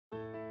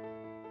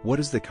What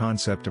is the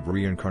concept of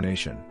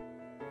reincarnation?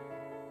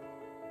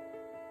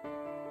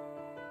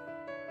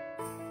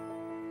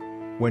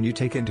 When you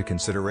take into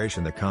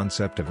consideration the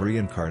concept of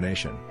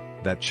reincarnation,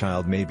 that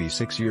child may be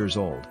 6 years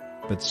old,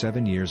 but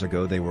 7 years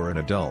ago they were an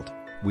adult,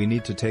 we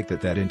need to take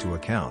that into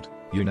account,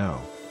 you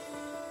know.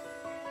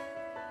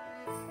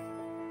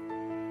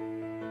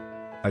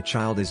 A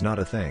child is not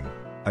a thing.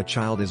 A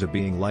child is a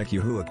being like you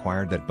who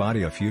acquired that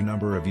body a few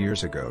number of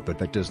years ago, but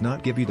that does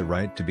not give you the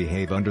right to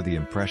behave under the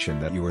impression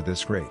that you are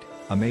this great,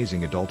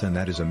 amazing adult and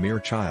that is a mere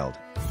child.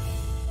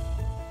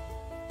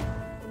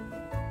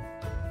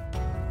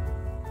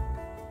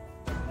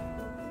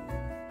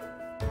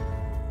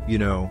 You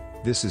know,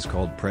 this is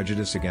called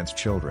prejudice against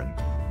children.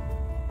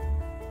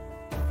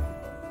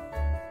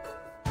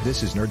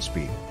 This is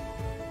NERDSPEAK.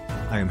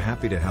 I am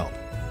happy to help.